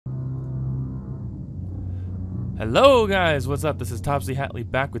Hello guys, what's up? This is Topsy Hatley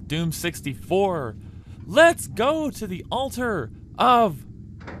back with Doom 64. Let's go to the altar of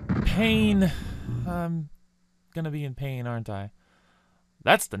pain. I'm gonna be in pain, aren't I?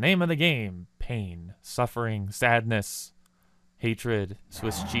 That's the name of the game. Pain, suffering, sadness, hatred,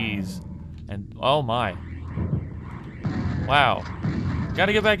 Swiss cheese, and oh my. Wow.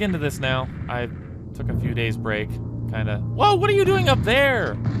 Gotta get back into this now. I took a few days break, kinda. Whoa, what are you doing up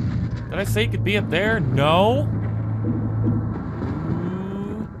there? Did I say you could be up there? No?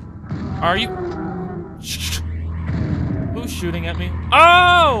 Are you? Who's shooting at me?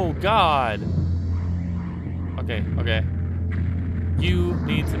 Oh, God! Okay, okay. You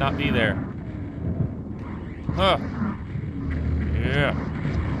need to not be there. Huh. Yeah.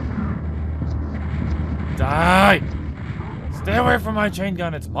 Die! Stay away from my chain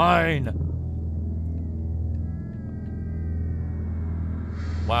gun, it's mine!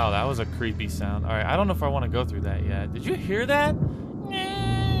 Wow, that was a creepy sound. Alright, I don't know if I want to go through that yet. Did you hear that?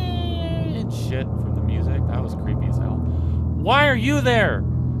 And shit from the music. That was creepy as hell. Why are you there?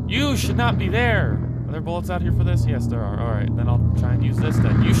 You should not be there. Are there bullets out here for this? Yes, there are. Alright, then I'll try and use this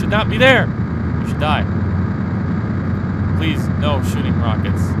then. You should not be there! You should die. Please, no shooting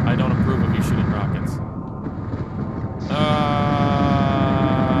rockets. I don't approve of you shooting rockets.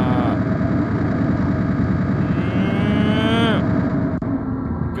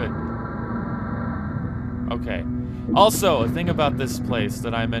 Good. Okay. Also, a thing about this place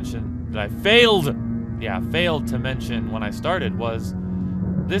that I mentioned, that I failed to mention when I started was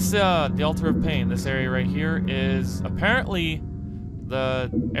this, the Altar of Pain, this area right here is apparently the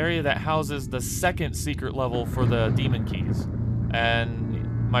area that houses the second secret level for the demon keys.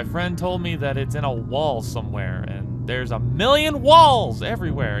 And my friend told me that it's in a wall somewhere, and there's a million walls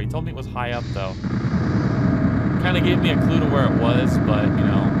everywhere. He told me it was high up, though. Kind of gave me a clue to where it was, but, you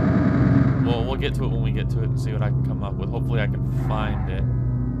know, we'll get to it when we get to it and see what I can come up with. Hopefully I can find it.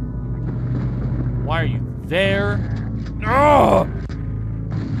 Why are you there? Oh!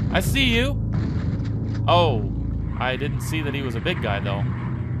 I see you. Oh, I didn't see that he was a big guy, though.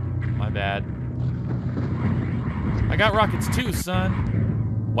 My bad. I got rockets too,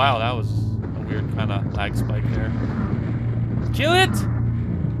 son. Wow, that was a weird kind of lag spike there. Kill it!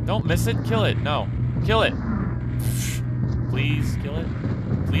 Don't miss it. Kill it. No. Kill it. Please kill it.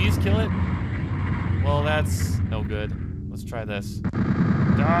 Please kill it. Well, that's no good. Let's try this.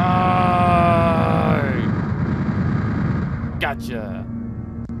 Die! Gotcha.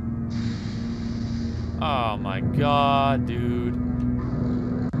 Oh my god, dude.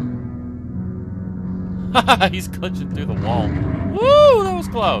 Haha, he's glitching through the wall. Woo, that was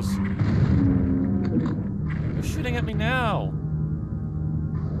close. Who's shooting at me now?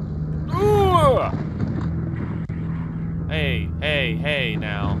 Ooh! Hey, hey, hey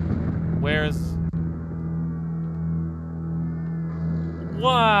now. Where's...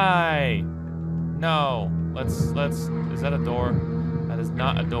 Why? No. Let's, is that a door? That is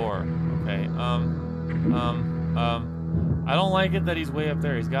not a door. Okay, I don't like it that he's way up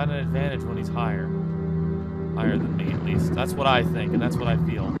there. He's got an advantage when he's higher. Higher than me, at least. That's what I think, and that's what I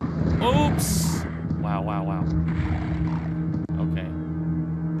feel. Oops! Wow, wow, wow. Okay.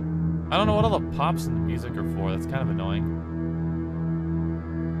 I don't know what all the pops in the music are for. That's kind of annoying.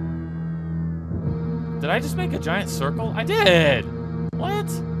 Did I just make a giant circle? I did! What?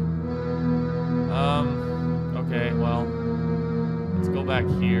 Okay, well, let's go back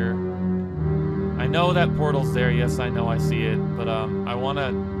here. I know that portal's there, yes, I know, I see it, but, I want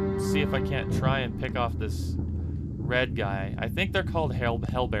to see if I can't try and pick off this red guy. I think they're called Hell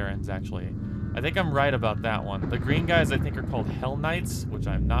Barons, actually. I think I'm right about that one. The green guys, I think, are called Hell Knights, which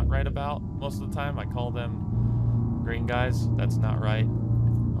I'm not right about most of the time. I call them green guys. That's not right.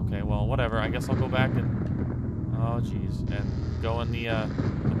 Okay, well, whatever. I guess I'll go back and... Oh, jeez. And go in the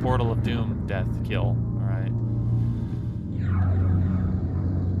portal of doom, death, kill. Alright.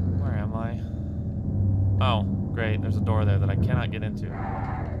 Where am I? Oh, great. There's a door there that I cannot get into.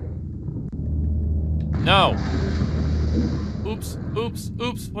 No! Oops, oops,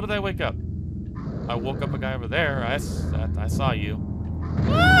 oops. What did I wake up? I woke up a guy over there. I saw you.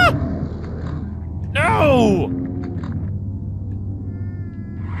 Ah! No!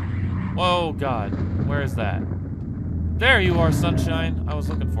 Whoa, God. Where is that? There you are, sunshine. I was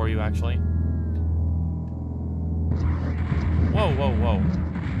looking for you, actually. Whoa, whoa, whoa.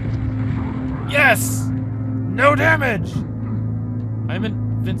 Yes! No damage! I'm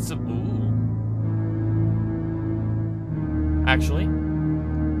invincible. Ooh. Actually.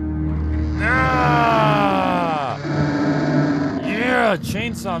 Ah! Yeah!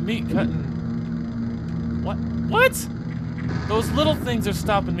 Chainsaw meat cutting. What? What? Those little things are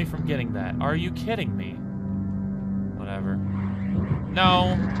stopping me from getting that. Are you kidding me? Whatever.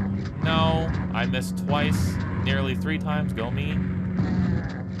 No. No. I missed twice. Nearly 3 times. Go me.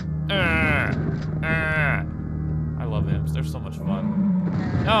 I love imps. They're so much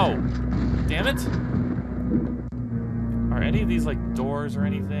fun. No! Damn it! Are any of these like doors or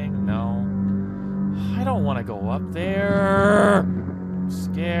anything? No. I don't want to go up there. I'm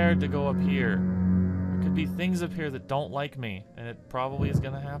scared to go up here. There could be things up here that don't like me, and it probably is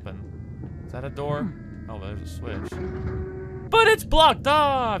gonna happen. Is that a door? Oh, there's a switch. But it's blocked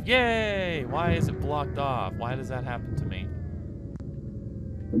off! Yay! Why is it blocked off? Why does that happen to me?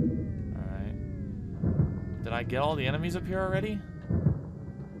 Alright. Did I get all the enemies up here already?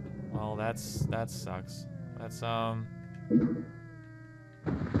 Well, that sucks. That's,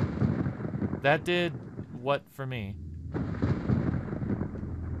 that did what for me?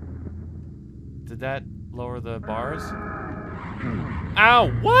 Did that lower the bars?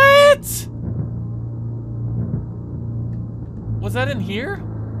 Ow! What? Was that in here?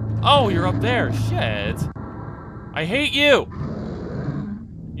 Oh, you're up there. Shit. I hate you!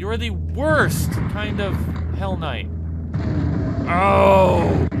 You are the worst kind of Hell Knight.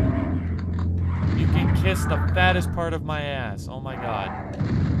 Oh! You can kiss the fattest part of my ass. Oh my god.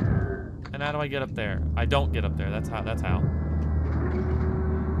 And how do I get up there? I don't get up there. That's how.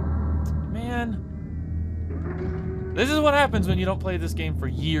 Man. This is what happens when you don't play this game for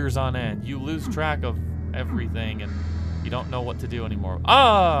years on end. You lose track of everything and you don't know what to do anymore.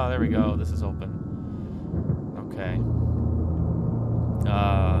 Ah, there we go. This is open. Okay.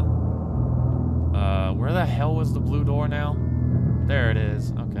 Where the hell was the blue door now? There it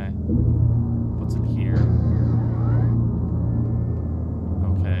is. Okay. What's in here?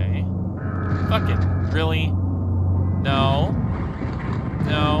 Okay. Fucking, really? No.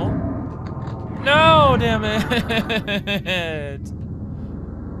 No. No, damn it!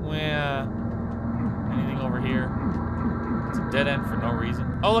 Where? Anything over here? It's a dead end for no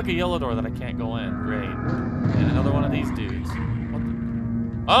reason. Oh, look, a yellow door that I can't go in. Great. And another one of these dudes. What the?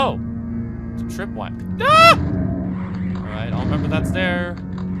 Oh! It's a tripwire. Ah! Alright, I'll remember that's there.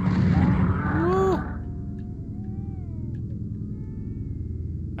 Woo!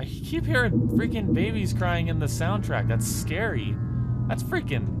 I keep hearing freaking babies crying in the soundtrack. That's scary. That's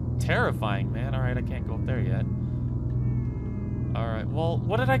freaking terrifying, man. Alright, I can't go up there yet. Alright, well,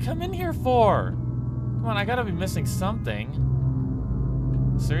 what did I come in here for? Come on, I gotta be missing something.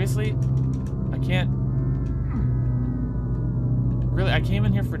 Seriously? I can't... Really, I came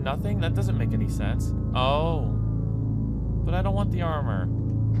in here for nothing? That doesn't make any sense. Oh. But I don't want the armor.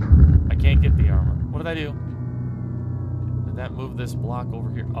 I can't get the armor. What did I do? Did that move this block over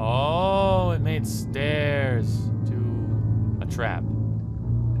here? Oh, it made stairs to a trap.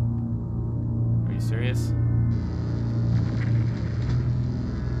 Are you serious?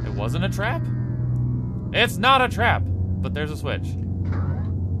 It wasn't a trap? It's not a trap! But there's a switch.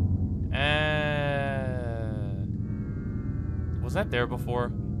 Was that there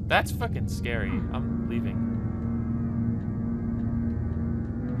before? That's fucking scary. I'm leaving.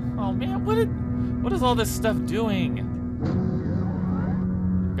 Oh man, what is all this stuff doing?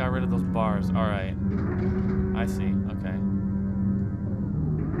 Got rid of those bars. Alright. I see. Okay.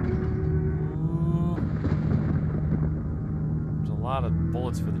 Ooh. There's a lot of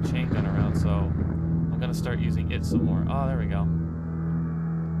bullets for the chain gun around, so I'm gonna start using it some more. Oh, there we go.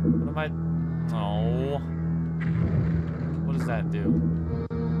 What am I... Oh. What does that do?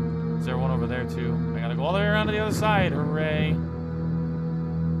 Is there one over there too? I gotta go all the way around to the other side. Hooray.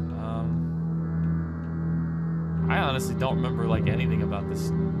 I honestly don't remember like anything about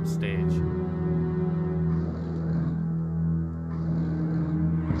this stage.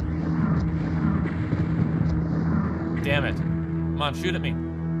 Damn it. Come on, shoot at me.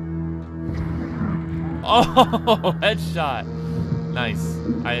 Oh, headshot. Nice.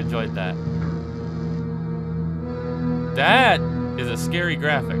 I enjoyed that. That is a scary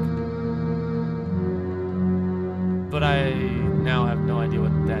graphic. But I now have no idea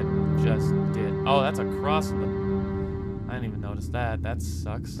what that just did. Oh, that's a cross in the... I didn't even notice that. That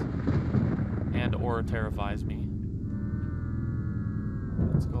sucks. And or terrifies me.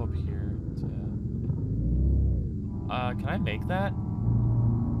 Let's go up here to... can I make that?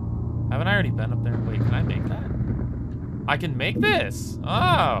 Haven't I already been up there? Wait, can I make that? I can make this!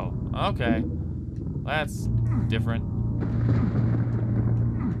 Oh! Okay. That's different.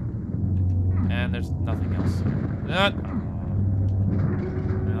 And there's nothing else here. Now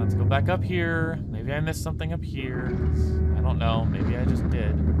let's go back up here. Maybe I missed something up here. I don't know. Maybe I just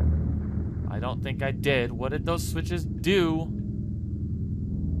did. I don't think I did. What did those switches do?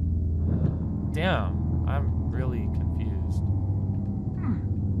 Damn. I'm really confused.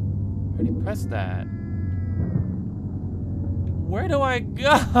 I already pressed that. Where do I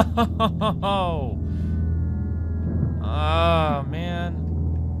go? Oh, man.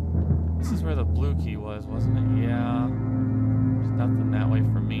 This is where the blue key was, wasn't it? Yeah. There's nothing that way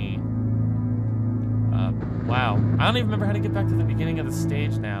for me. Wow. I don't even remember how to get back to the beginning of the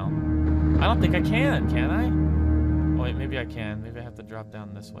stage now. I don't think I can I? Oh, wait, maybe I can. Maybe I have to drop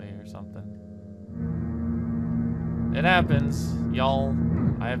down this way or something. It happens, y'all.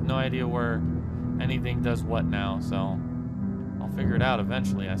 I have no idea where anything does what now, so I'll figure it out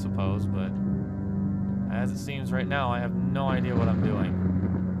eventually, I suppose, but as it seems right now, I have no idea what I'm doing.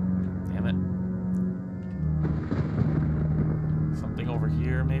 Damn it. Something over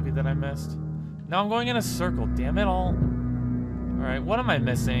here, maybe, that I missed? No, I'm going in a circle. Damn it all. Alright, what am I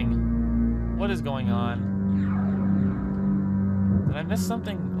missing? What is going on? Did I miss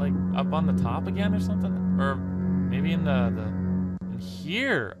something, like, up on the top again or something? Or maybe in in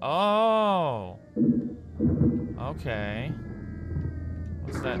here. Oh. Okay.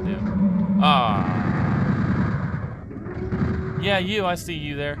 What's that do? Ah. Yeah, you. I see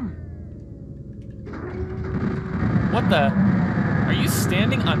you there. What the? Are you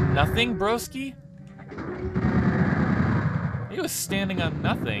standing on nothing, broski? He was standing on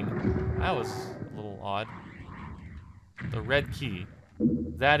nothing. That was a little odd. The red key.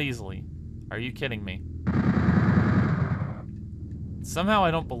 That easily. Are you kidding me? Somehow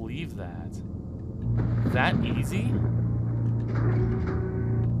I don't believe that. That easy?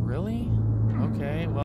 Really? Okay, well.